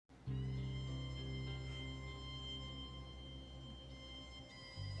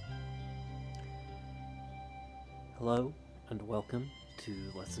Hello and welcome to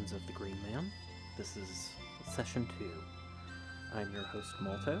Lessons of the Green Man. This is session 2. I'm your host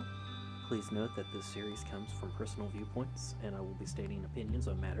Malto. Please note that this series comes from personal viewpoints and I will be stating opinions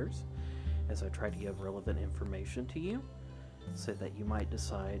on matters as I try to give relevant information to you so that you might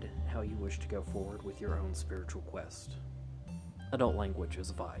decide how you wish to go forward with your own spiritual quest. Adult language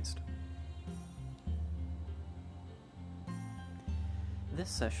is advised. This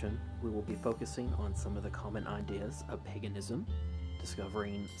session, we will be focusing on some of the common ideas of paganism,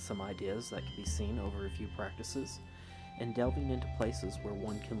 discovering some ideas that can be seen over a few practices, and delving into places where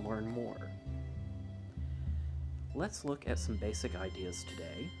one can learn more. Let's look at some basic ideas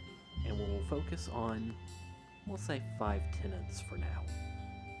today, and we will focus on, we'll say, 5 tenets for now.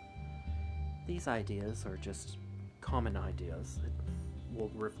 These ideas are just common ideas that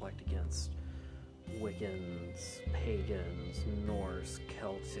will reflect against Wiccans, pagans, Norse,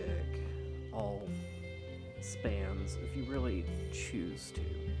 Celtic, all spans if you really choose to.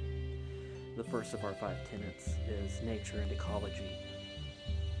 The first of our 5 tenets is nature and ecology.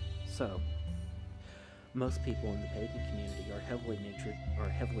 So, most people in the pagan community are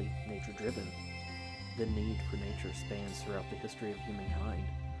heavily nature driven. The need for nature spans throughout the history of humankind.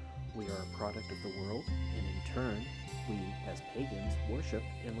 We are a product of the world, and in turn, we, as pagans, worship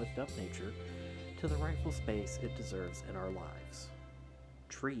and lift up nature to the rightful space it deserves in our lives.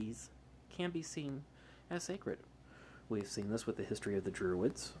 Trees can be seen as sacred. We've seen this with the history of the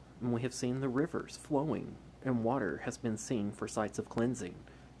Druids, and we have seen the rivers flowing, and water has been seen for sites of cleansing,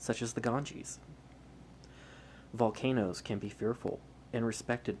 such as the Ganges. Volcanoes can be fearful and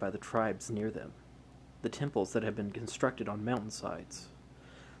respected by the tribes near them. The temples that have been constructed on mountainsides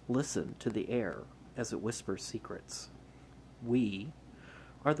listen to the air as it whispers secrets. We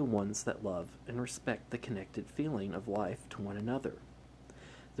are the ones that love and respect the connected feeling of life to one another.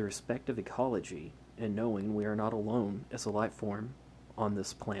 The respect of ecology and knowing we are not alone as a life form on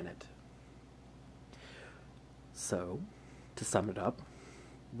this planet. So, to sum it up,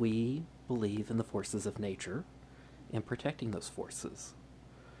 we believe in the forces of nature and protecting those forces.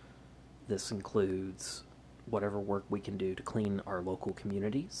 This includes whatever work we can do to clean our local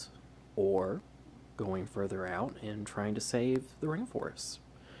communities, or going further out and trying to save the rainforests.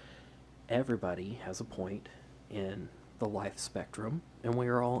 Everybody has a point in the life spectrum, and we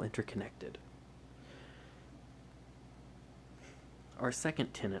are all interconnected. Our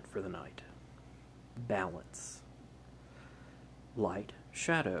second tenet for the night: balance. Light,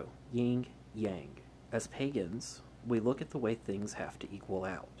 shadow, yin, yang. As pagans, we look at the way things have to equal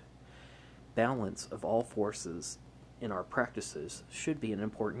out. Balance of all forces in our practices should be an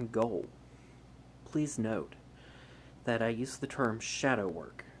important goal. Please note that I use the term shadow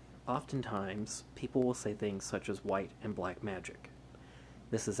work. Oftentimes, people will say things such as white and black magic.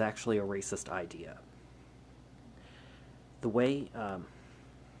 This is actually a racist idea. The way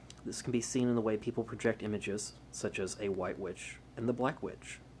this can be seen in the way people project images, such as a white witch and the black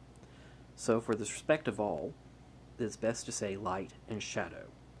witch. So, for the respect of all, it is best to say light and shadow.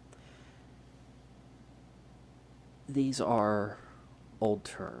 These are old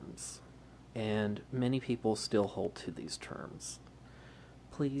terms, and many people still hold to these terms.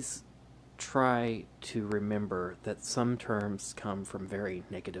 Please try to remember that some terms come from very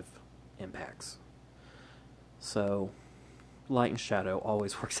negative impacts. So, light and shadow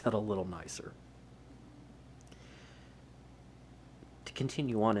always works out a little nicer. To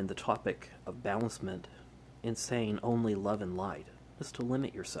continue on in the topic of balancement, in saying only love and light is to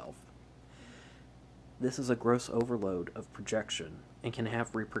limit yourself. This is a gross overload of projection and can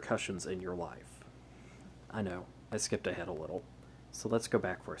have repercussions in your life. I know, I skipped ahead a little. So let's go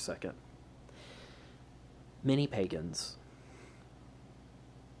back for a second. Many pagans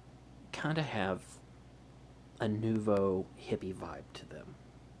kind of have a nouveau hippie vibe to them.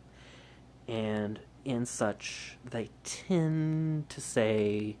 And in such, they tend to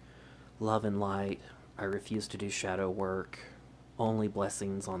say, love and light, I refuse to do shadow work, only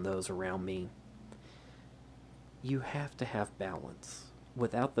blessings on those around me. You have to have balance.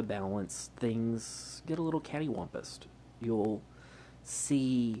 Without the balance, things get a little cattywampus. You'll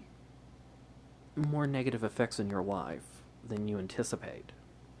see more negative effects in your life than you anticipate.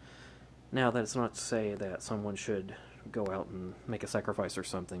 Now, that's not to say that someone should go out and make a sacrifice or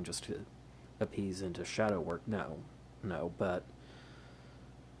something just to appease into shadow work. No, but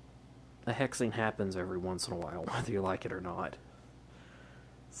a hexing happens every once in a while, whether you like it or not.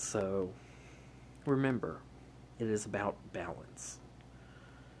 So, remember, it is about balance.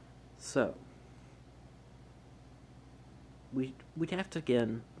 So, we'd have to,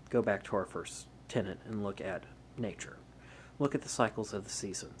 again, go back to our first tenet and look at nature. Look at the cycles of the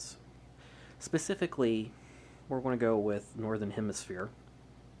seasons. Specifically, we're going to go with Northern Hemisphere,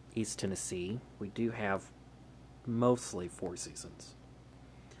 East Tennessee. We do have mostly 4 seasons.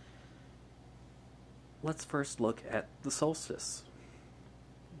 Let's first look at the solstice.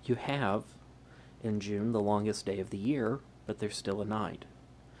 You have, in June, the longest day of the year, but there's still a night.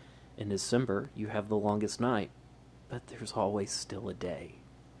 In December, you have the longest night, but there's always still a day.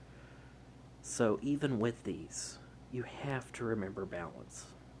 So even with these, you have to remember balance.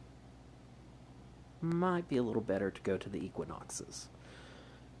 Might be a little better to go to the equinoxes.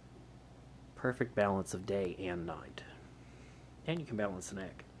 Perfect balance of day and night. And you can balance an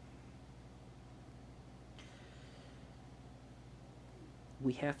egg.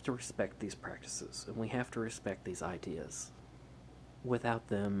 We have to respect these practices, and we have to respect these ideas. Without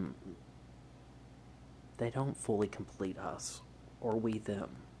them, they don't fully complete us, or we them.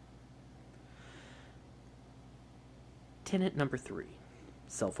 Tenet number 3,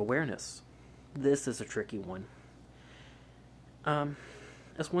 self-awareness. This is a tricky one.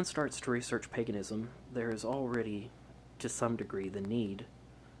 As one starts to research paganism, there is already, to some degree, the need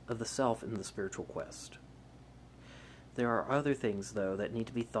of the self in the spiritual quest. There are other things, though, that need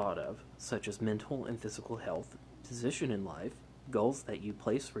to be thought of, such as mental and physical health, position in life, goals that you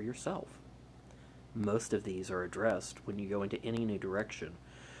place for yourself. Most of these are addressed when you go into any new direction,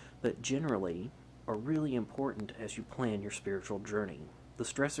 but generally are really important as you plan your spiritual journey. The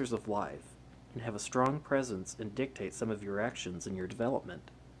stressors of life and have a strong presence and dictate some of your actions and your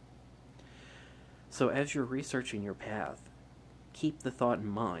development. So as you're researching your path, keep the thought in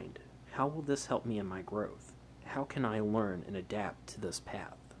mind, how will this help me in my growth? How can I learn and adapt to this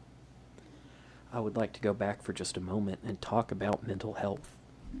path? I would like to go back for just a moment and talk about mental health.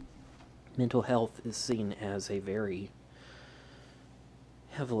 Mental health is seen as a very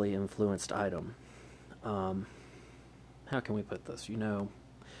heavily influenced item. How can we put this? You know,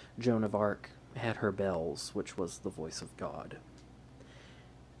 Joan of Arc had her bells, which was the voice of God.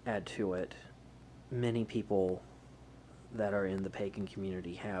 Add to it, many people that are in the pagan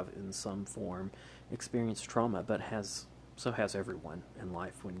community have, in some form, experienced trauma, but so has everyone in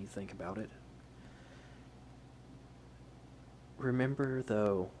life when you think about it. Remember,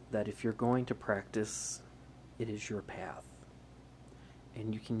 though, that if you're going to practice, it is your path.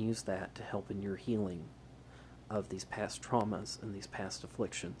 And you can use that to help in your healing of these past traumas and these past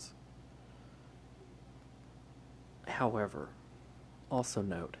afflictions. However, also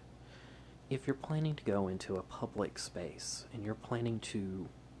note, if you're planning to go into a public space and you're planning to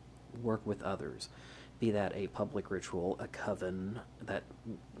work with others, be that a public ritual, a coven, that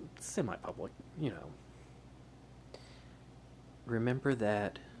semi-public, remember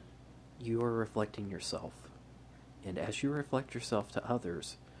that you are reflecting yourself. And as you reflect yourself to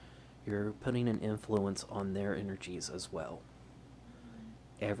others, you're putting an influence on their energies as well.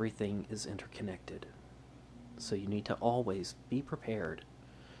 Everything is interconnected. So you need to always be prepared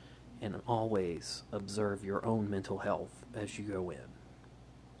and always observe your own mental health as you go in.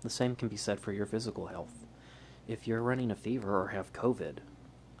 The same can be said for your physical health. If you're running a fever or have COVID,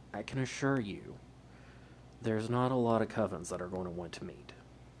 I can assure you there's not a lot of covens that are going to want to meet.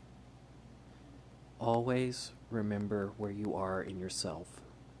 Always remember where you are in yourself,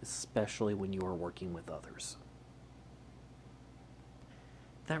 especially when you are working with others.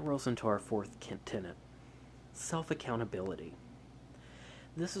 That rolls into our 4th tenet, self-accountability.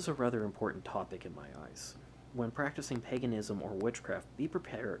 This is a rather important topic in my eyes. When practicing paganism or witchcraft, be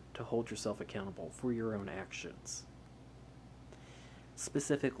prepared to hold yourself accountable for your own actions.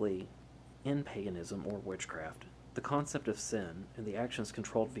 Specifically, in paganism or witchcraft, the concept of sin and the actions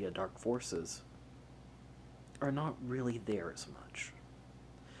controlled via dark forces are not really there as much.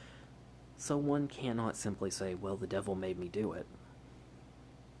 So one cannot simply say, well, the devil made me do it.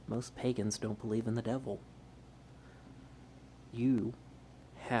 Most pagans don't believe in the devil. You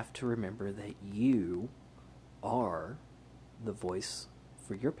have to remember that you are the voice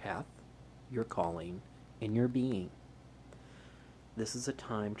for your path, your calling, and your being. This is a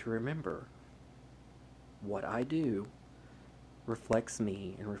time to remember what I do reflects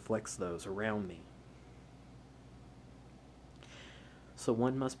me and reflects those around me. So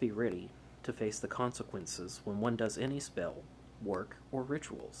one must be ready to face the consequences when one does any spell, work, or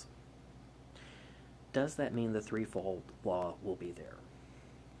rituals. Does that mean the threefold law will be there?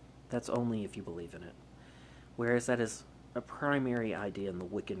 That's only if you believe in it. Whereas that is a primary idea in the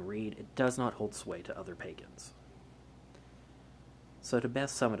Wiccan Rede, it does not hold sway to other pagans. So to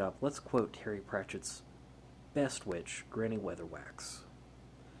best sum it up, let's quote Terry Pratchett's best witch, Granny Weatherwax.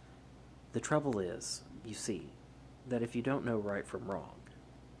 The trouble is, you see, that if you don't know right from wrong,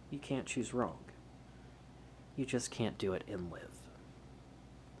 you can't choose wrong. You just can't do it and live.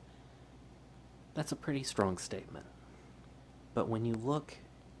 That's a pretty strong statement. But when you look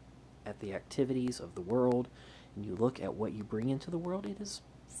at the activities of the world and you look at what you bring into the world, it is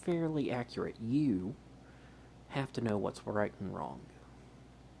fairly accurate. You have to know what's right and wrong.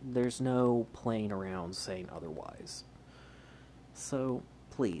 There's no playing around saying otherwise. So,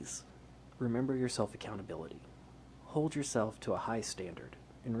 please, remember your self-accountability. Hold yourself to a high standard,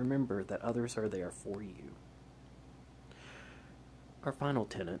 and remember that others are there for you. Our final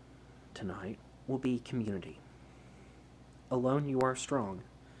tenet tonight will be community. Alone you are strong,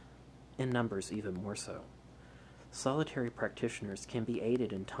 in numbers even more so. Solitary practitioners can be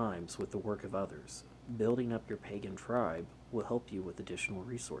aided in times with the work of others. Building up your pagan tribe will help you with additional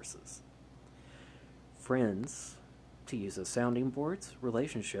resources. Friends, to use as sounding boards,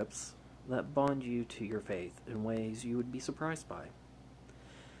 relationships that bond you to your faith in ways you would be surprised by.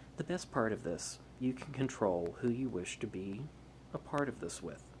 The best part of this, you can control who you wish to be a part of this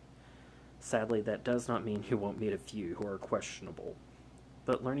with. Sadly, that does not mean you won't meet a few who are questionable,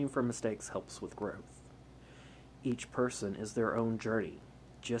 but learning from mistakes helps with growth. Each person is their own journey.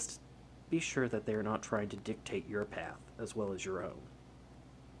 Just be sure that they are not trying to dictate your path as well as your own.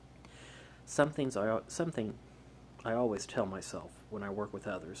 Something I always tell myself when I work with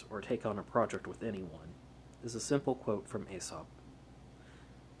others or take on a project with anyone is a simple quote from Aesop.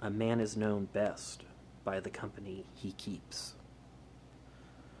 A man is known best by the company he keeps.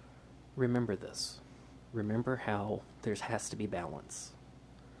 Remember this. Remember how there has to be balance.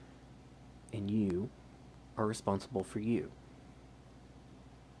 And you are responsible for you.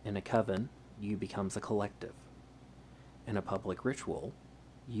 In a coven, you becomes a collective. In a public ritual,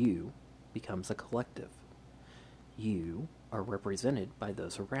 you becomes a collective. You are represented by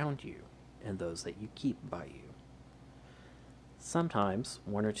those around you and those that you keep by you. Sometimes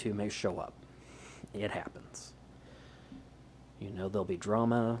one or two may show up. It happens. There'll be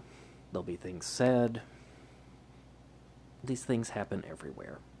drama, there'll be things said. These things happen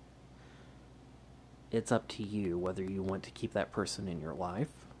everywhere. It's up to you whether you want to keep that person in your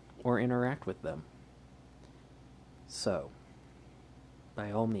life or interact with them. So,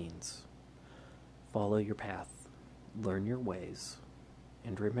 by all means, follow your path, learn your ways,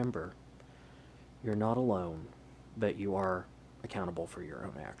 and remember, you're not alone, but you are accountable for your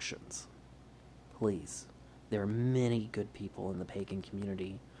own actions. Please, there are many good people in the pagan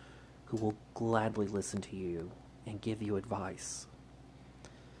community who will gladly listen to you and give you advice.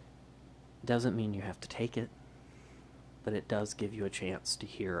 Doesn't mean you have to take it, but it does give you a chance to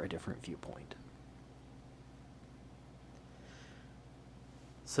hear a different viewpoint.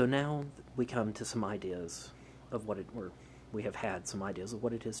 So now we come to some ideas of we have had some ideas of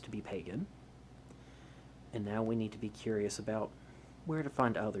what it is to be pagan, and now we need to be curious about where to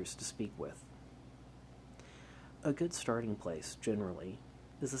find others to speak with. A good starting place, generally,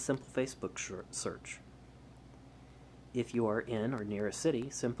 is a simple Facebook search. If you are in or near a city,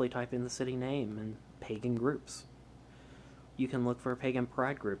 simply type in the city name and pagan groups. You can look for a pagan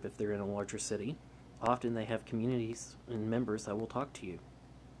pride group if they're in a larger city. Often they have communities and members that will talk to you.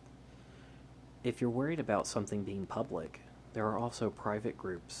 If you're worried about something being public, there are also private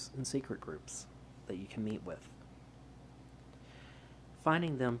groups and secret groups that you can meet with.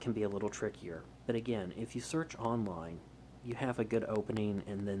 Finding them can be a little trickier, but again, if you search online, you have a good opening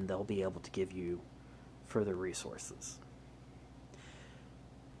and then they'll be able to give you further resources.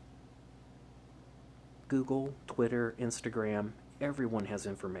 Google, Twitter, Instagram, everyone has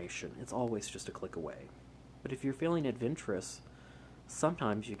information. It's always just a click away. But if you're feeling adventurous,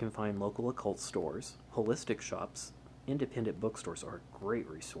 sometimes you can find local occult stores, holistic shops, independent bookstores are a great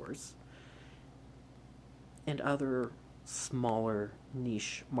resource, and other smaller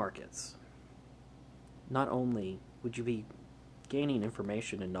niche markets. Not only would you be gaining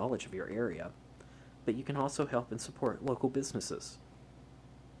information and knowledge of your area, but you can also help and support local businesses.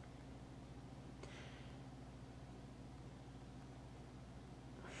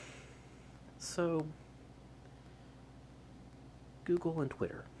 So, Google and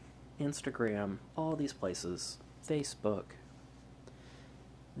Twitter, Instagram, all these places, Facebook,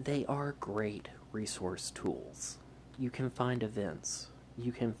 they are great resource tools. You can find events.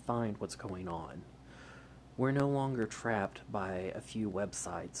 You can find what's going on. We're no longer trapped by a few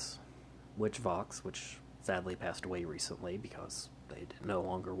websites. Witchvox, which sadly passed away recently because they no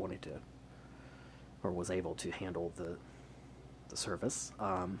longer wanted to or was able to handle the service.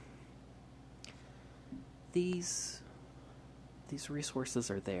 These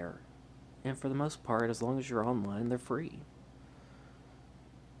resources are there, and for the most part, as long as you're online, they're free.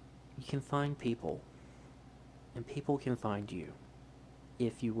 You can find people, and people can find you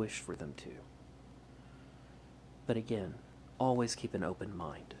if you wish for them to. But again, always keep an open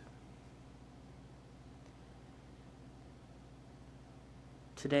mind.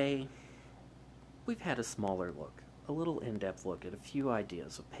 Today, we've had a smaller look, a little in-depth look at a few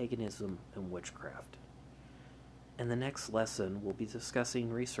ideas of paganism and witchcraft. In the next lesson, we'll be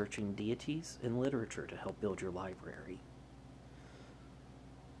discussing researching deities and literature to help build your library.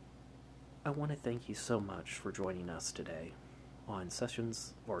 I want to thank you so much for joining us today on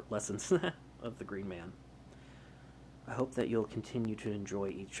sessions or lessons of the Green Man. I hope that you'll continue to enjoy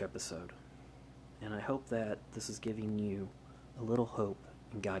each episode, and I hope that this is giving you a little hope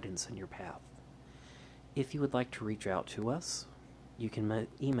and guidance in your path. If you would like to reach out to us, you can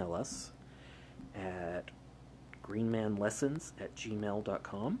email us at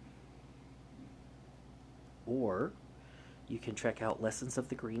greenmanlessons@gmail.com, or you can check out Lessons of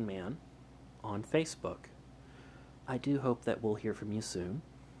the Green Man on Facebook. I do hope that we'll hear from you soon,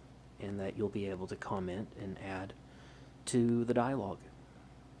 and that you'll be able to comment and add to the dialogue.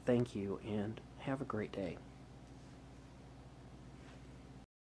 Thank you, and have a great day.